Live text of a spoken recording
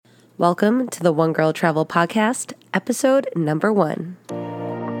Welcome to the One Girl Travel Podcast, episode number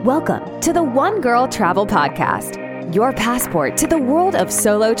 1. Welcome to the One Girl Travel Podcast, your passport to the world of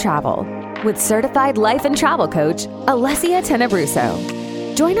solo travel, with certified life and travel coach, Alessia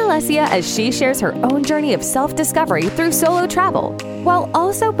Tenebruso. Join Alessia as she shares her own journey of self-discovery through solo travel, while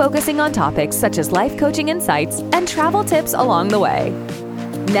also focusing on topics such as life coaching insights and travel tips along the way.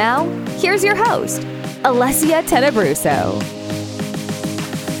 Now, here's your host, Alessia Tenebruso.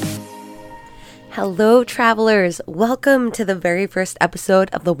 Hello, travelers. Welcome to the very first episode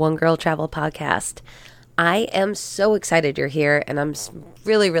of the One Girl Travel Podcast. I am so excited you're here, and I'm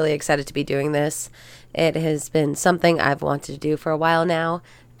really, really excited to be doing this. It has been something I've wanted to do for a while now,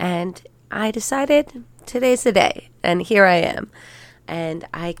 and I decided today's the day, and here I am. And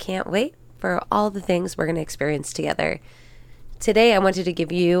I can't wait for all the things we're going to experience together. Today, I wanted to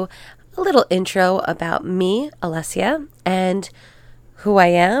give you a little intro about me, Alessia, and who I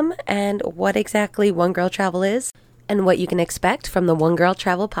am and what exactly One Girl Travel is and what you can expect from the One Girl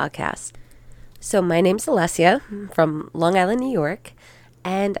Travel Podcast. So my name's Alessia from Long Island, New York,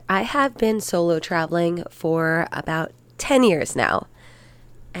 and I have been solo traveling for about 10 years now.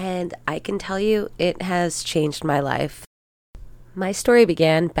 And I can tell you it has changed my life. My story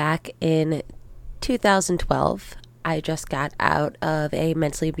began back in 2012. I just got out of a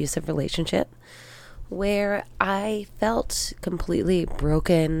mentally abusive relationship where I felt completely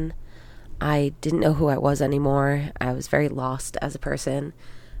broken. I didn't know who I was anymore. I was very lost as a person,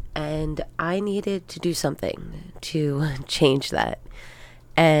 and I needed to do something to change that.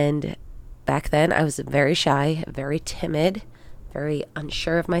 And back then, I was very shy, very timid, very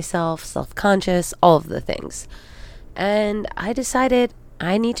unsure of myself, self-conscious, all of the things. And I decided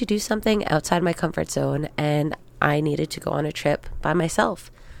I need to do something outside my comfort zone, and I needed to go on a trip by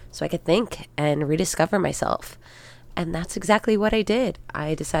myself so I could think and rediscover myself. And that's exactly what I did.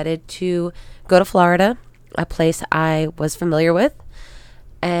 I decided to go to Florida, a place I was familiar with.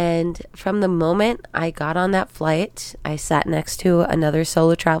 And from the moment I got on that flight, I sat next to another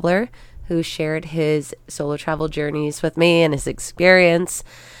solo traveler who shared his solo travel journeys with me and his experience.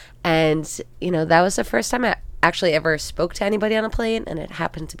 And, that was the first time I actually ever spoke to anybody on a plane, and it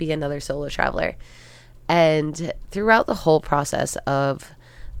happened to be another solo traveler. And throughout the whole process of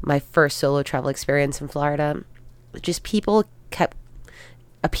my first solo travel experience in Florida, just people kept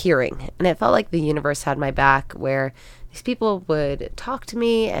appearing, and it felt like the universe had my back, where these people would talk to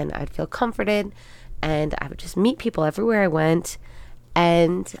me and I'd feel comforted, and I would just meet people everywhere I went.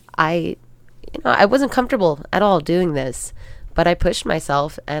 And I wasn't comfortable at all doing this, but I pushed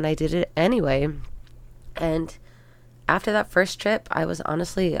myself and I did it anyway. And after that first trip, I was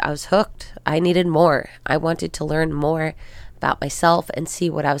hooked. I needed more. I wanted to learn more about myself and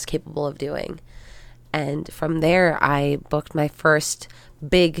see what I was capable of doing. And from there, I booked my first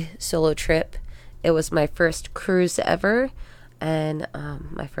big solo trip. It was my first cruise ever, and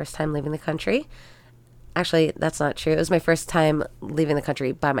my first time leaving the country. Actually, that's not true. It was my first time leaving the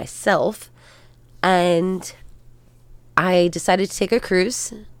country by myself. And I decided to take a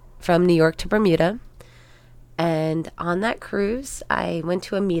cruise from New York to Bermuda. And on that cruise, I went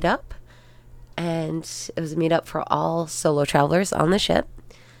to a meetup. And it was a meetup for all solo travelers on the ship.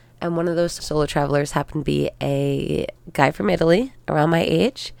 And one of those solo travelers happened to be a guy from Italy, around my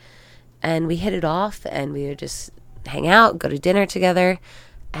age. And we hit it off, and we would just hang out, go to dinner together,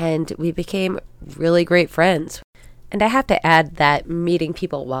 and we became really great friends. And I have to add that meeting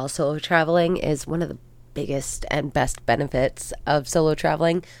people while solo traveling is one of the biggest and best benefits of solo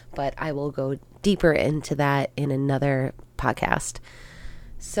traveling, but I will go deeper into that in another podcast.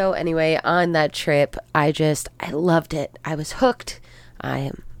 So anyway, on that trip, I loved it. I was hooked. I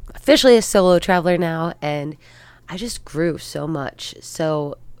am officially a solo traveler now, and I just grew so much.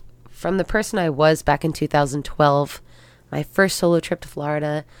 So from the person I was back in 2012, my first solo trip to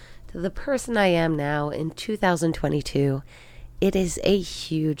Florida, to the person I am now in 2022, it is a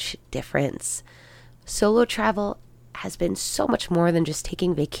huge difference. Solo travel has been so much more than just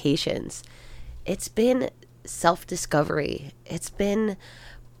taking vacations. It's been self-discovery. It's been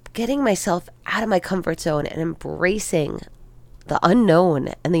getting myself out of my comfort zone and embracing the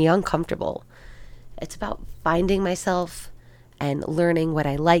unknown and the uncomfortable. It's about finding myself and learning what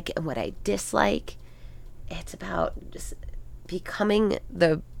I like and what I dislike. It's about just becoming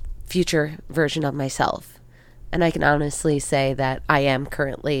the future version of myself. And I can honestly say that I am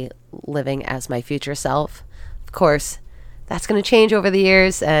currently living as my future self. Of course, that's going to change over the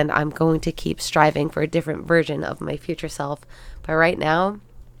years, and I'm going to keep striving for a different version of my future self. But right now,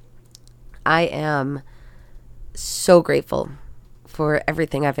 I am so grateful for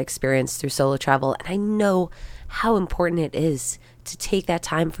everything I've experienced through solo travel, and I know how important it is to take that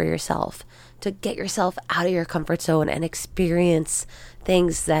time for yourself, to get yourself out of your comfort zone and experience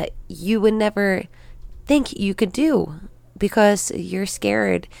things that you would never think you could do because you're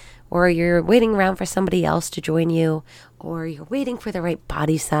scared, or you're waiting around for somebody else to join you, or you're waiting for the right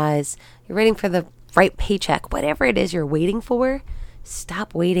body size, you're waiting for the right paycheck, whatever it is you're waiting for.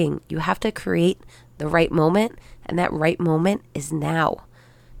 Stop waiting. You have to create the right moment, and that right moment is now.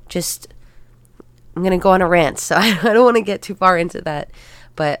 I'm going to go on a rant, so I don't want to get too far into that,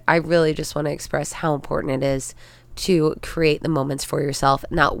 but I really just want to express how important it is to create the moments for yourself,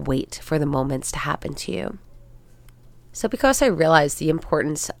 not wait for the moments to happen to you. So because I realized the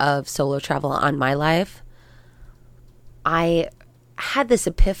importance of solo travel on my life, I had this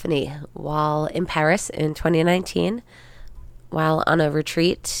epiphany while in Paris in 2019, while on a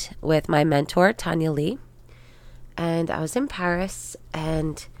retreat with my mentor, Tanya Lee. And I was in Paris,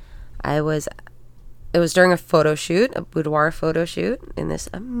 and it was during a photo shoot, a boudoir photo shoot in this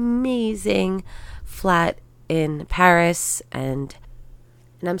amazing flat in Paris. And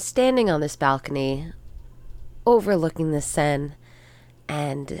I'm standing on this balcony overlooking the Seine,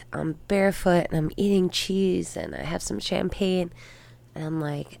 and I'm barefoot and I'm eating cheese and I have some champagne, and I'm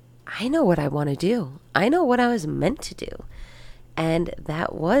like, I know what I want to do. I know what I was meant to do. And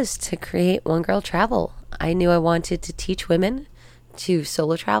that was to create One Girl Travel. I knew I wanted to teach women to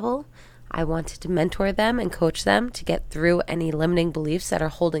solo travel. I wanted to mentor them and coach them to get through any limiting beliefs that are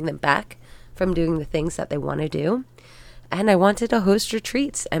holding them back from doing the things that they want to do. And I wanted to host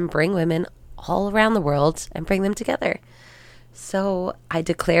retreats and bring women all around the world and bring them together. So I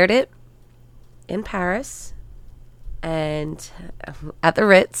declared it in Paris and at the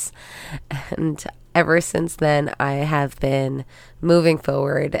Ritz. And ever since then, I have been moving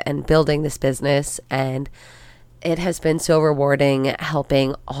forward and building this business, and it has been so rewarding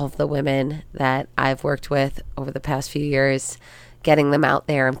helping all of the women that I've worked with over the past few years, getting them out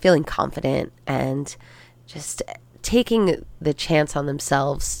there and feeling confident and just taking the chance on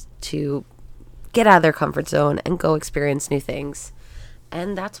themselves to get out of their comfort zone and go experience new things.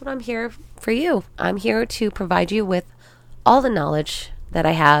 And that's what I'm here for you. I'm here to provide you with all the knowledge that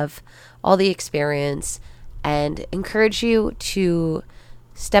I have, all the experience, and encourage you to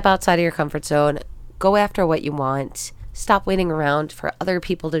step outside of your comfort zone, go after what you want, stop waiting around for other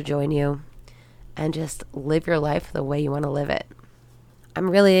people to join you, and just live your life the way you want to live it. I'm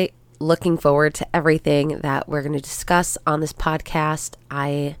really looking forward to everything that we're going to discuss on this podcast.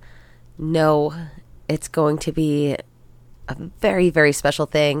 I know it's going to be a very, very special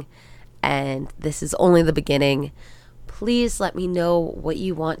thing, and this is only the beginning. Please let me know what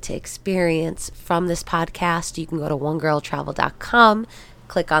you want to experience from this podcast. You can go to onegirltravel.com,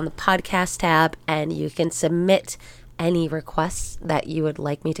 click on the podcast tab, and you can submit any requests that you would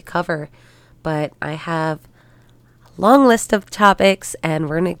like me to cover. But I have a long list of topics, and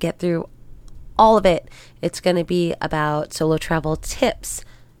we're going to get through all of it. It's going to be about solo travel tips.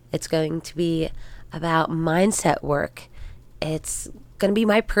 It's going to be about mindset work. It's going to be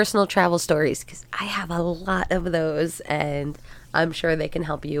my personal travel stories, because I have a lot of those, and I'm sure they can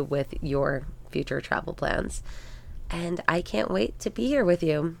help you with your future travel plans. And I can't wait to be here with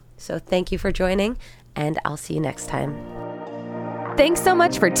you. So thank you for joining, and I'll see you next time. Thanks so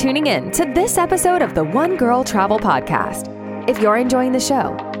much for tuning in to this episode of the One Girl Travel Podcast. If you're enjoying the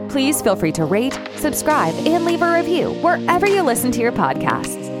show, please feel free to rate, subscribe, and leave a review wherever you listen to your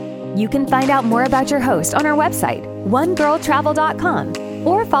podcasts. You can find out more about your host on our website, onegirltravel.com,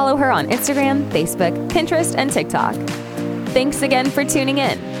 or follow her on Instagram, Facebook, Pinterest, and TikTok. Thanks again for tuning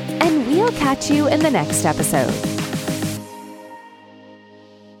in, and we'll catch you in the next episode.